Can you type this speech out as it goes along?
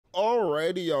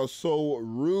Alrighty, y'all. So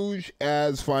Rouge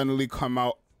has finally come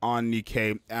out on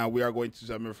Nikke, and we are going to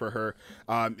summon for her.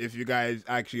 If you guys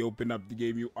actually open up the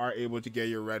game, you are able to get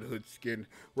your Red Hood skin.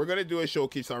 We're gonna do a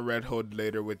showcase on Red Hood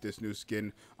later with this new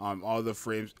skin. All the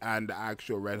frames and the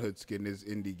actual Red Hood skin is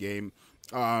in the game.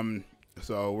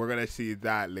 So we're gonna see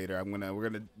that later.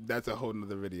 That's a whole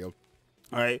nother video.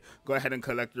 All right, go ahead and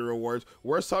collect your rewards.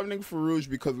 We're summoning for Rouge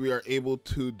because we are able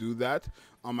to do that.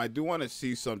 I do want to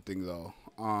see something though.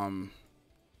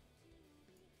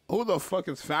 Who the fuck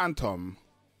is Phantom?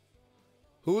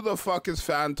 Who the fuck is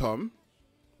Phantom?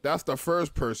 That's the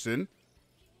first person.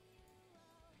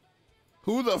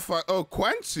 Who the fuck? Oh,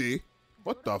 Quincy?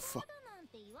 What the fuck?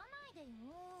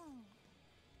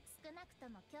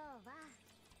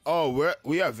 Oh,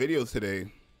 we have videos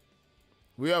today.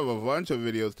 We have a bunch of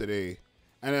videos today.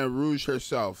 And then Rouge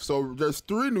herself. So there's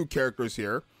 3 new characters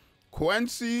here.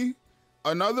 Quincy,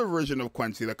 another version of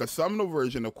Quincy, like a summoner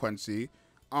version of Quincy.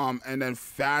 And then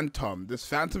Phantom. This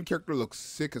Phantom character looks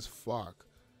sick as fuck.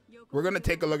 We're gonna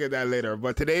take a look at that later.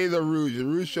 But today is a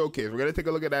Rouge showcase. We're gonna take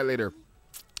a look at that later.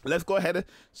 Let's go ahead and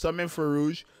summon for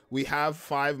Rouge. We have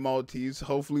 5 Maltese.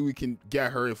 Hopefully we can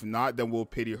get her. If not, then we'll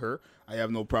pity her. I have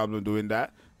no problem doing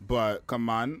that. But come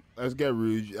on, let's get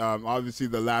Rouge. Obviously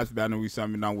the last banner we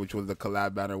summoned on, which was the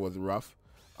collab banner, was rough.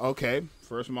 Okay,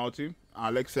 first multi.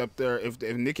 I'll accept her. If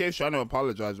Nikke is trying to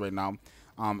apologize right now,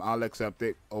 I'll accept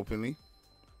it openly.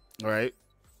 All right.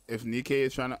 If Nikke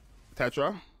is trying to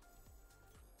TETRA.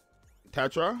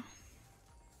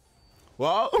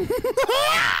 Well,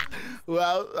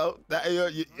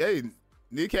 hey,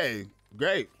 Nikke,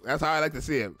 great. That's how I like to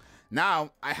see it.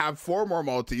 Now, I have 4 more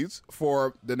Maltese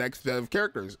for the next set of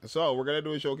characters. So, we're going to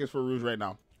do a showcase for Rouge right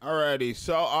now. Alrighty,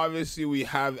 so obviously we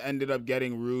have ended up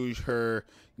getting Rouge her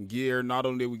gear. Not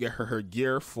only did we get her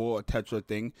gear, full TETRA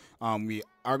thing, we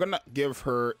are going to give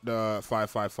her the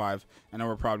 555, and then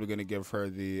we're probably going to give her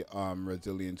the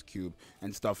resilience cube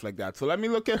and stuff like that. So let me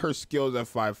look at her skills at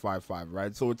 555,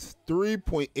 right? So it's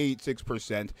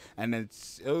 3.86%, and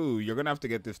it's, oh, you're going to have to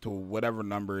get this to whatever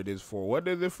number it is for. What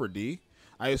is it for D?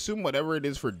 I assume whatever it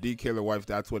is for D Killer Wife,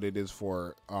 that's what it is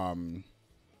for,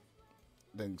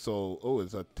 then so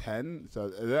it's a 10.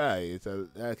 So yeah, it's a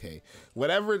okay.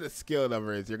 Whatever the skill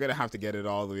number is, you're gonna have to get it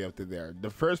all the way up to there. The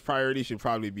first priority should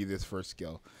probably be this first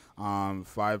skill.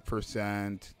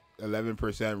 5%,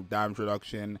 11% damage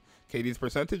reduction. Okay, these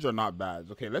percentage are not bad.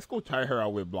 Okay, let's go try her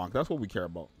out with Blanc. That's what we care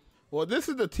about. Well, this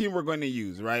is the team we're going to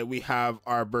use, right? We have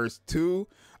our burst 2,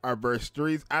 our burst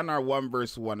 3s, and our 1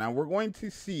 burst 1. And we're going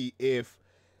to see if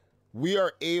we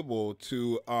are able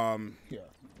to here, let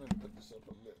me put this up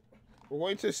a bit. We're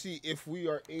going to see if we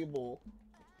are able,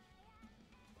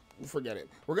 forget it.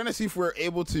 We're going to see if we're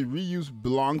able to reuse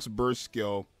Blanc's burst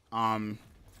skill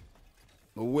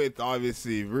with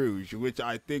obviously Rouge, which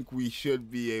I think we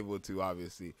should be able to,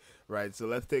 obviously, right? So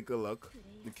let's take a look.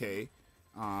 Okay.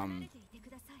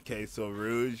 Okay, so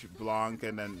Rouge, Blanc,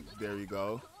 and then there you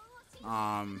go.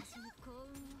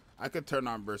 I could turn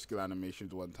on burst skill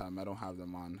animations one time. I don't have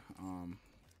them on.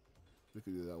 We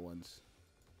could do that once.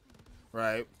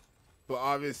 Right. But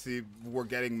obviously, we're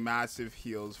getting massive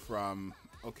heals from,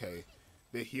 okay,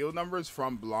 the heal numbers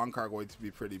from Blanc are going to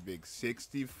be pretty big.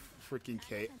 60 freaking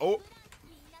K. Oh,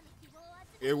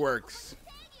 it works.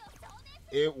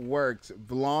 It works.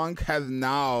 Blanc has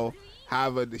now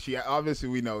obviously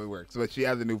we know it works, but she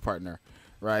has a new partner,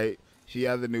 right? She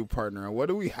has a new partner. And what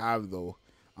do we have though?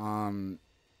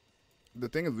 The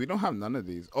thing is, we don't have none of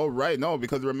these. Oh, right. No,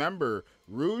 because remember,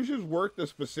 Rouge is worked a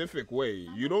specific way.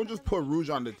 You don't just put Rouge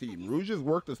on the team. Rouge is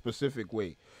worked a specific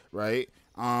way, right?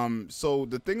 So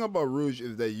the thing about Rouge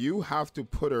is that you have to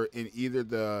put her in either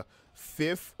the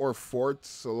 5th or 4th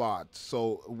slot.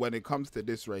 So when it comes to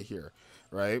this right here,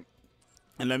 right?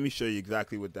 And let me show you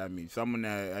exactly what that means. Someone,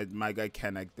 my guy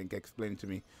Ken, I think, explained to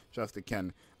me, just to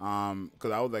Ken,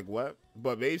 because I was like, what?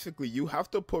 But basically, you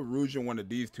have to put Rouge in one of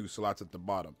these 2 slots at the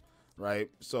bottom. Right,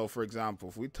 so for example,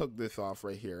 if we took this off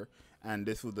right here, and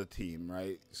this was the team,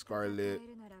 right? Scarlet,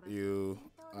 you,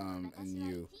 and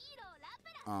you,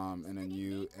 and then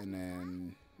you, and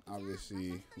then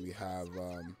obviously we have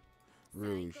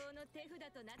Rouge.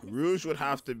 Rouge would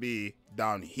have to be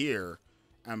down here,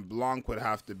 and Blanc would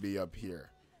have to be up here,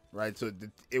 right? So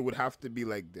it would have to be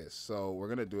like this. So we're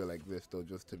gonna do it like this though,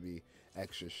 just to be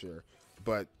extra sure.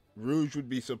 But Rouge would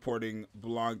be supporting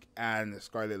Blanc and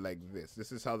Scarlet like this.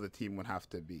 This is how the team would have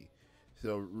to be.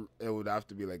 So it would have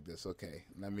to be like this. Okay,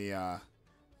 let me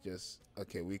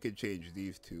okay, we could change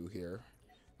these 2 here.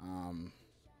 And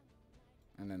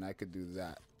then I could do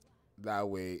that. That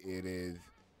way it is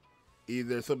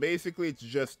either, so basically it's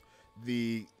just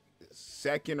the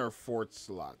second or fourth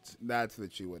slot. That's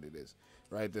literally what it is,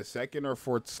 right? The second or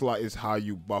fourth slot is how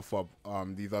you buff up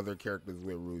these other characters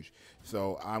with Rouge.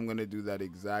 So I'm gonna do that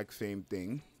exact same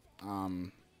thing,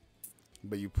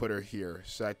 but you put her here,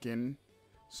 second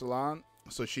slot.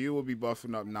 So she will be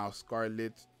buffing up now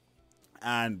Scarlet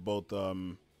and both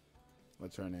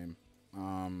what's her name,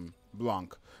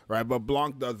 Blanc, right? But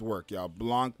Blanc does work, y'all.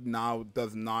 Blanc now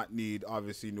does not need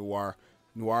obviously Noir.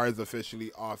 Noir is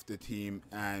officially off the team,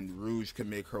 and Rouge can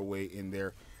make her way in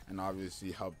there and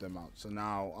obviously help them out. So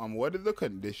now, what is the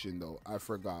condition though? I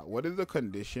forgot. What is the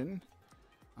condition?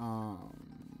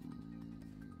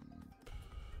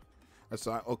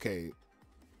 So okay.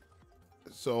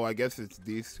 So I guess it's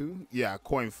these two. Yeah,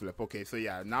 coin flip. Okay, so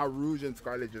yeah, now Rouge and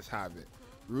Scarlet just have it.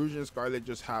 Rouge and Scarlet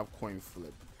just have coin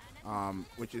flip,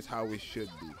 which is how it should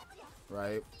be,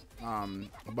 right?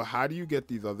 But how do you get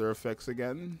these other effects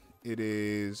again? It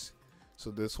is,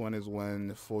 so this one is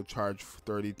when full charge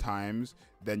 30 times,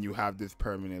 then you have this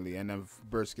permanently, and then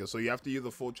burst skill. So you have to use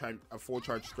a full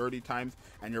charge 30 times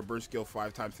and your burst skill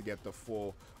 5 times to get the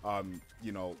full,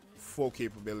 you know, full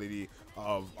capability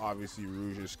of obviously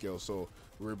Rouge's skill. So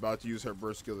we're about to use her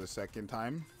burst skill the second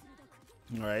time.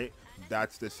 All right,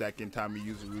 that's the second time we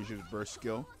use Rouge's burst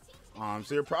skill.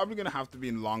 So you're probably gonna have to be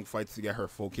in long fights to get her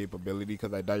full capability,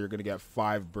 because I doubt you're gonna get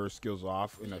 5 burst skills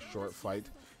off in a short fight,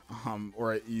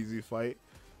 or an easy fight.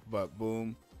 But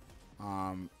boom,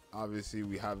 obviously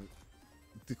we have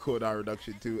the cooldown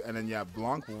reduction too, and then yeah,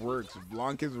 Blanc works.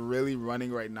 Blanc is really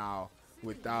running right now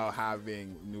without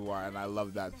having Noir, and I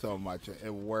love that so much.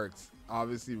 It works.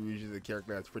 Obviously Rouge is a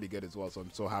character that's pretty good as well, so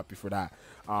I'm so happy for that.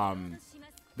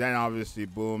 Then obviously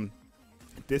boom,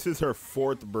 this is her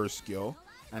 4th burst skill,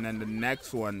 and then the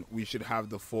next one we should have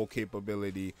the full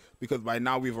capability, because by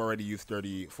now we've already used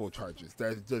 30 full charges.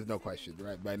 There's no question,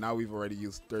 right? By now we've already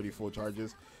used 30 full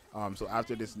charges. So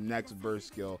after this next burst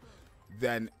skill,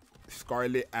 then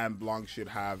Scarlet and Blanc should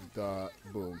have the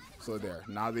boom. So there,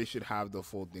 now they should have the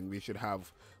full thing. We should have,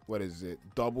 what is it,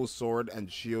 double sword and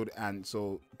shield, and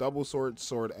so double sword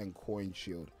and coin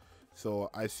shield. So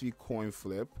I see coin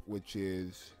flip, which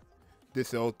is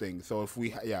this whole thing. So if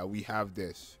we we have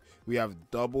this, we have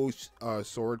double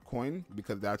sword coin,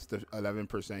 because that's the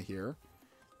 11% here.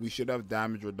 We should have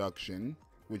damage reduction,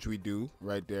 which we do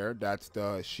right there. That's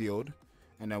the shield.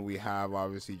 And then we have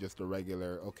obviously just a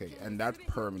regular, okay, and that's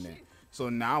permanent. So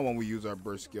now when we use our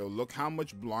burst skill, look how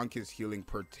much Blanc is healing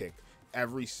per tick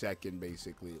every second,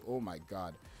 basically. Oh my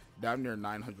god, damn near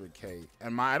 900k.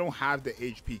 And I don't have the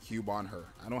HP cube on her.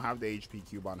 I don't have the HP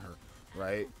cube on her,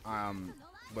 right?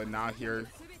 But now here,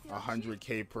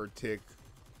 100k per tick.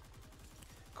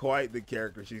 Quite the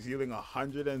character. She's healing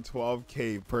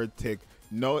 112k per tick.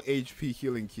 No HP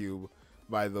healing cube,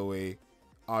 by the way.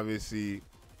 Obviously,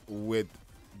 with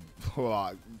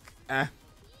Blanc.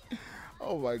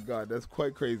 Oh my god, that's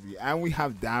quite crazy. And we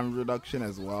have damage reduction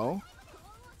as well.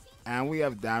 And we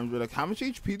have damage reduction. How much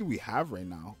HP do we have right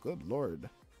now? Good lord.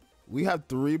 We have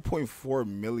 3.4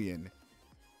 million,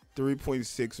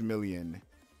 3.6 million,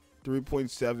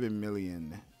 3.7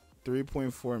 million,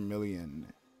 3.4 million,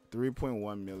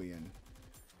 3.1 million.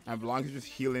 And Blanc is just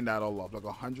healing that all up. Like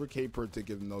 100k per tick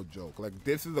is no joke. Like,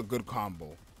 this is a good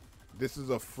combo. This is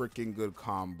a freaking good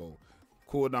combo.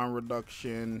 Cooldown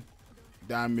reduction,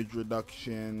 damage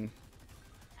reduction.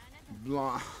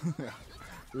 Blanc.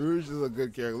 Rouge is a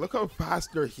good character. Look how fast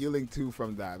they're healing too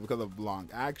from that because of Blanc.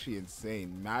 Actually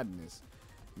insane. Madness.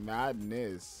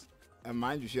 Madness. And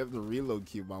mind you, she has the reload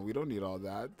cube on. We don't need all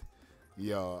that.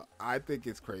 Yo, I think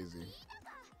it's crazy.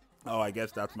 Oh, I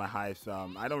guess that's my highest.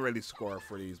 I don't really score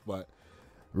for these, but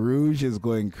Rouge is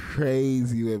going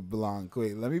crazy with Blanc.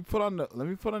 Wait, let me put on the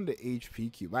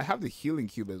HP cube. I have the healing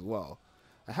cube as well.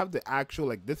 I have the actual,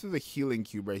 like, this is a healing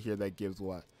cube right here that gives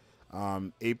what?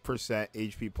 8%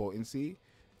 HP potency.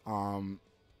 And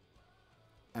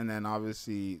then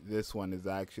obviously this one is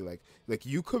actually like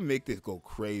you could make this go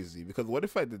crazy, because what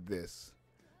if I did this?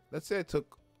 Let's say I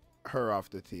took her off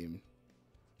the team,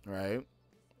 right?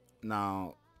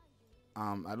 Now,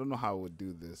 I don't know how I would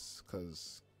do this,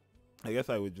 because I guess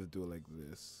I would just do it like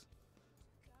this.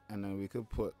 And then we could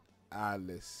put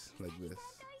Alice like this.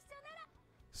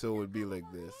 So it would be like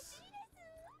this.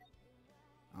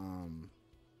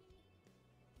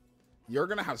 You're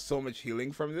going to have so much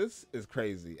healing from this. It's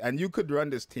crazy. And you could run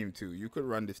this team too. You could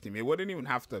run this team. It wouldn't even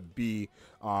have to be,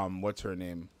 what's her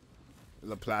name?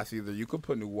 Laplace either. You could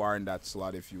put Noir in that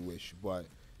slot if you wish. But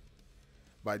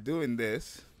by doing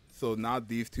this, so now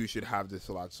these two should have the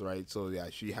slots, right? So yeah,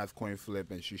 she has coin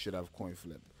flip and she should have coin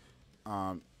flip.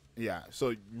 Yeah,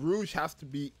 so Rouge has to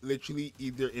be literally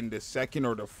either in the second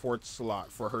or the fourth slot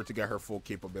for her to get her full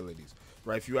capabilities,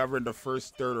 right? If you have her in the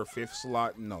first, third, or fifth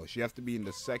slot, no, she has to be in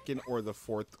the second or the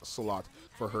fourth slot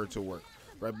for her to work,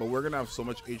 right? But we're gonna have so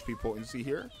much HP potency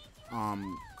here,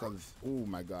 because oh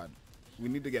my god, we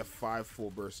need to get 5 full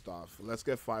burst off. Let's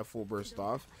get 5 full burst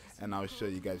off, and I'll show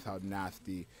you guys how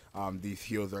nasty these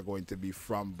heals are going to be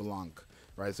from Blanc,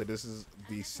 right? So this is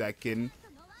the second.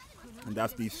 And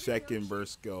that's the second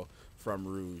burst skill from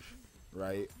Rouge,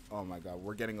 right? Oh my god,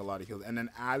 we're getting a lot of heals. And then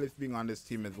Alice being on this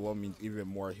team as well means even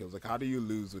more heals. Like, how do you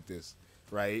lose with this,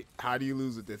 right? How do you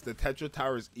lose with this? The Tetra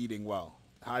Tower is eating well.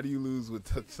 How do you lose with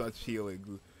such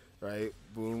healing, right?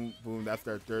 Boom, boom. That's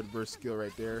our third burst skill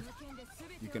right there.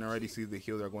 You can already see the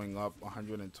heals are going up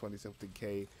 120 something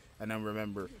K. And then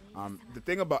remember, the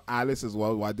thing about Alice as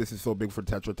well, why this is so big for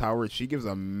Tetra Tower, she gives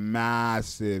a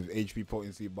massive HP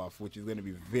potency buff, which is going to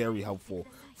be very helpful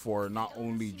for not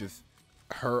only just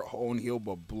her own heal,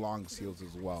 but Blanc's heals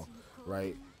as well,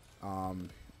 right?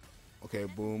 Okay,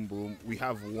 boom, boom. We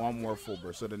have one more full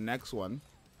burst. So the next one,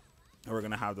 we're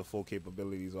going to have the full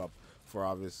capabilities up for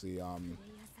obviously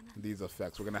these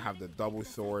effects. We're going to have the double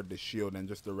sword, the shield, and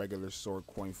just the regular sword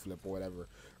coin flip or whatever,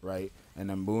 right? And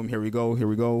then boom, here we go, here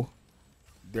we go.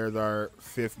 There's our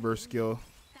 5th burst skill.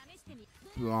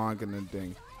 Blanc and then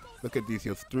thing. Look at these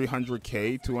heals.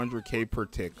 300k, 200k per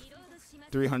tick.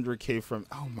 300k from,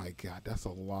 oh my god, that's a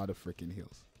lot of freaking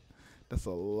heals. That's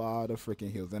a lot of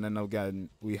freaking heals. And then again,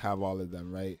 we have all of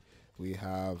them, right? We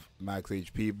have max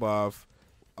HP buff,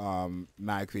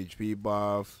 max HP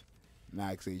buff,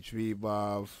 max HP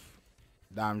buff,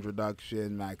 damage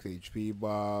reduction, max HP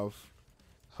buff.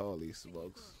 Holy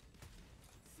smokes.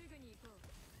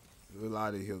 A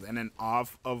lot of heals. And then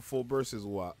off of full burst is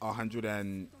what?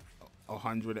 100,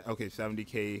 okay,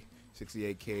 70k,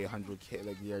 68k, 100k,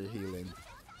 like you're healing.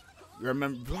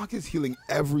 Remember, Blanc is healing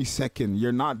every second.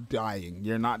 You're not dying.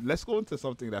 You're not. Let's go into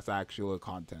something that's actual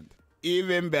content.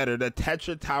 Even better, the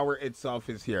Tetra Tower itself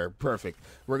is here. Perfect.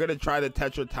 We're going to try the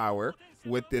Tetra Tower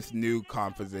with this new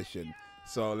composition.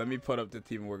 So let me put up the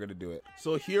team and we're going to do it.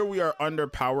 So here we are under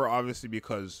power, obviously,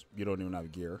 because you don't even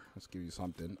have gear. Let's give you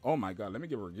something. Oh my god, let me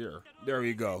give her gear. There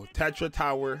we go. Tetra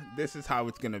Tower. This is how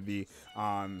it's going to be.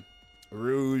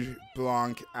 Rouge,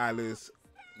 Blanc, Alice,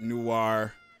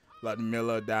 Noir,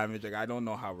 Ludmilla damage. Like, I don't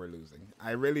know how we're losing.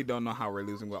 I really don't know how we're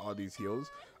losing with all these heals.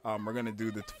 We're going to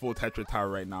do the full Tetra Tower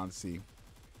right now and see.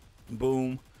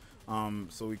 Boom.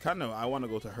 So we kind of, I want to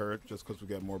go to her just because we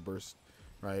get more burst,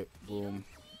 right? Boom.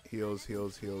 Heals,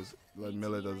 heals, heals.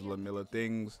 Ludmilla does Ludmilla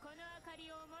things.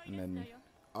 And then,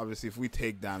 obviously, if we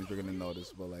take damage, you're going to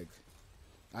notice. But, like,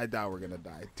 I doubt we're going to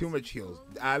die. Too much heals.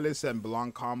 Alice and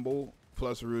Blanc combo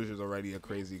plus Rouge is already a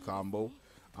crazy combo.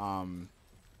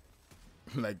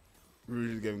 Like,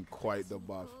 Rouge is giving quite the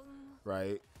buff,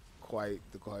 right? Quite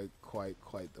the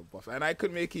buff. And I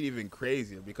could make it even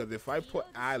crazier because if I put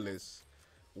Alice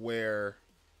where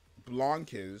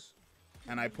Blanc is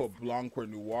and I put Blanc where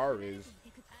Noir is,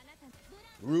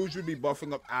 Rouge would be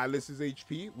buffing up Alice's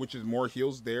HP, which is more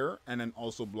heals there, and then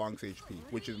also Blanc's HP,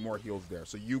 which is more heals there.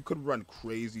 So you could run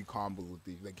crazy combos with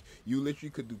these. Like, you literally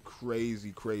could do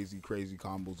crazy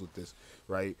combos with this,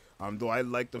 right? Though I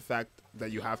like the fact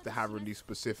that you have to have her in these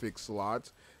specific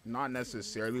slots. Not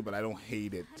necessarily, but I don't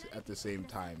hate it at the same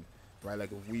time, right?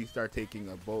 Like, if we start taking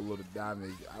a boatload of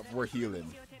damage, we're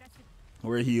healing.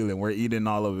 We're healing. We're eating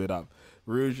all of it up.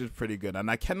 Rouge is pretty good.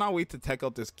 And I cannot wait to check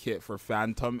out this kit for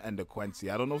Phantom and the Quincy.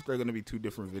 I don't know if they're going to be 2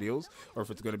 different videos or if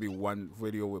it's going to be one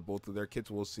video with both of their kits.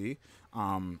 We'll see.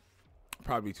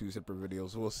 Probably 2 separate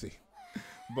videos. We'll see.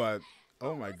 But,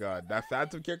 oh my god. That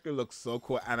Phantom character looks so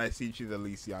cool. And I see she's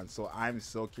Elysian. So I'm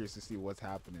so curious to see what's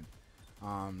happening.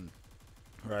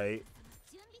 Right?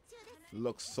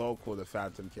 Looks so cool, the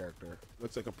Phantom character.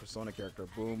 Looks like a Persona character.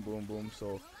 Boom, boom, boom.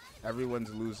 So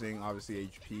everyone's losing, obviously,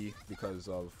 HP because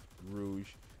of Rouge,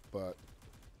 but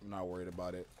I'm not worried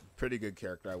about it. Pretty good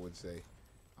character, I would say.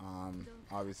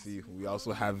 Obviously, we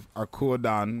also have our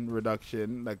cooldown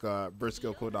reduction, like a burst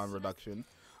skill cooldown reduction.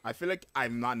 I feel like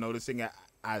I'm not noticing it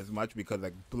as much because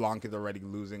like Blanc is already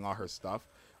losing all her stuff,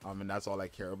 and that's all I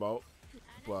care about.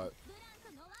 But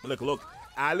look,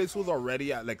 Alice was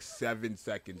already at like 7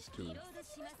 seconds too.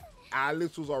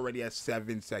 Alice was already at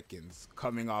 7 seconds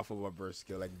coming off of a burst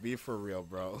skill. Like, be for real,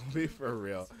 bro. Be for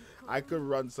real. I could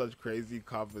run such crazy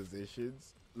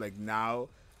compositions like now,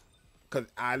 because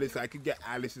Alice, I could get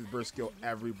Alice's burst skill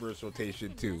every burst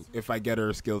rotation too if I get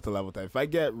her skill to level 10. If I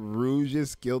get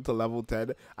Rouge's skill to level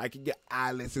 10, I can get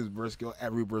Alice's burst skill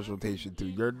every burst rotation too.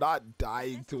 You're not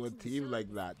dying to a team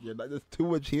like that. You're not. There's too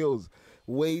much heals.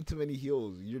 Way too many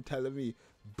heals. You're telling me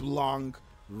Blanc,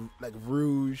 like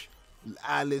Rouge,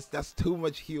 Alice. That's too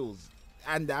much heals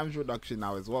and damage reduction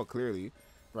now as well, clearly.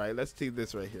 Right, let's take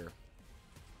this right here.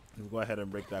 We'll go ahead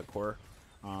and break that core.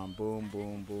 Boom,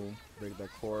 boom, boom. Break that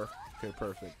core. Okay,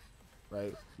 perfect.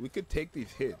 Right, we could take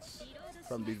these hits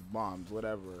from these bombs,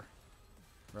 whatever.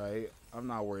 Right, I'm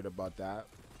not worried about that.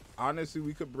 Honestly,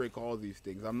 we could break all these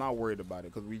things. I'm not worried about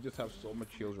it because we just have so much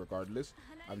heals regardless.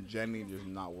 I'm genuinely just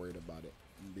not worried about it,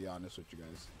 to be honest with you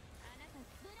guys.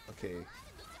 Okay,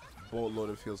 boatload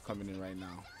of heals coming in right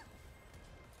now.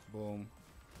 Boom.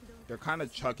 They're kind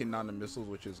of chucking down the missiles,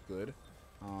 which is good.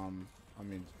 I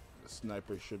mean, the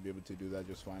sniper should be able to do that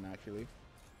just fine, actually.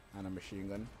 And a machine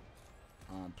gun.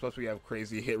 Plus, we have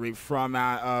crazy hit rate from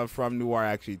Noir,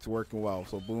 actually. It's working well.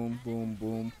 So, boom, boom,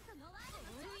 boom.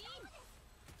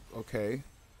 Okay.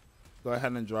 Go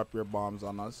ahead and drop your bombs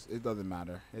on us. It doesn't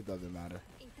matter. It doesn't matter.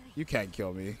 You can't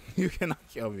kill me. You cannot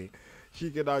kill me. She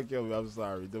cannot kill me. I'm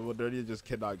sorry. The Modernia just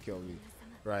cannot kill me.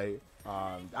 Right?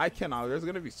 I cannot. There's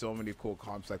going to be so many cool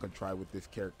comps I can try with this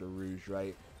character, Rouge,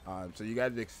 right? So you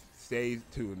guys stay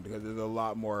tuned because there's a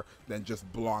lot more than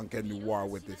just Blanc and Noir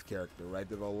with this character, right?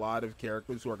 There's a lot of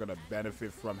characters who are going to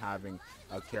benefit from having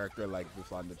a character like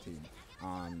this on the team.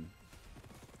 All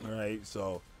right,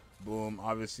 so boom.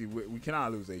 Obviously, we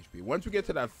cannot lose HP. Once we get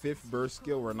to that 5th burst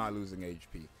skill, we're not losing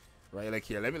HP, right? Like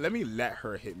here, let me let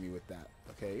her hit me with that,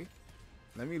 okay?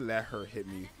 Let me let her hit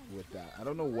me with that. I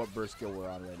don't know what burst skill we're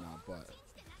on right now, but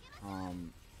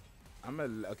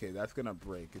okay, that's gonna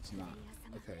break. It's not.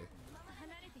 Okay.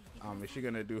 Is she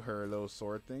gonna do her little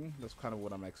sword thing? That's kind of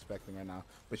what I'm expecting right now.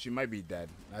 But she might be dead.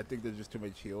 I think there's just too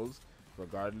much heals.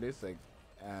 Regardless, like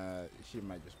she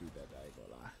might just be dead. I ain't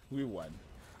gonna lie. We won.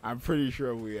 I'm pretty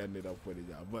sure we ended up winning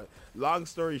that. But long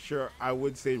story short, I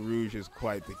would say Rouge is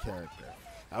quite the character.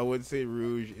 I would say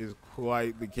Rouge is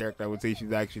quite the character. I would say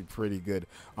she's actually pretty good.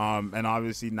 And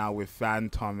obviously now with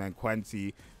Phantom and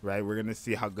Quincy, right, we're gonna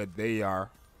see how good they are.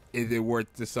 Is it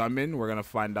worth to summon? We're gonna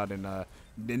find out in the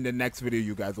next video.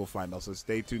 You guys will find out. So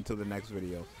stay tuned till the next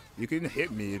video. You can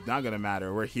hit me. It's not gonna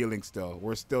matter. We're healing still.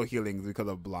 We're still healing because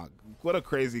of Blanc. What a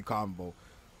crazy combo.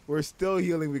 We're still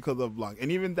healing because of Blanc,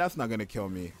 and even that's not gonna kill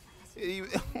me.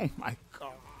 Oh my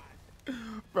god,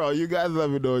 bro! You guys let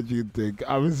me know what you think.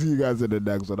 I will see you guys in the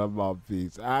next one. I'm out.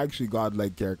 Peace. I actually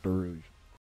godlike character Rouge.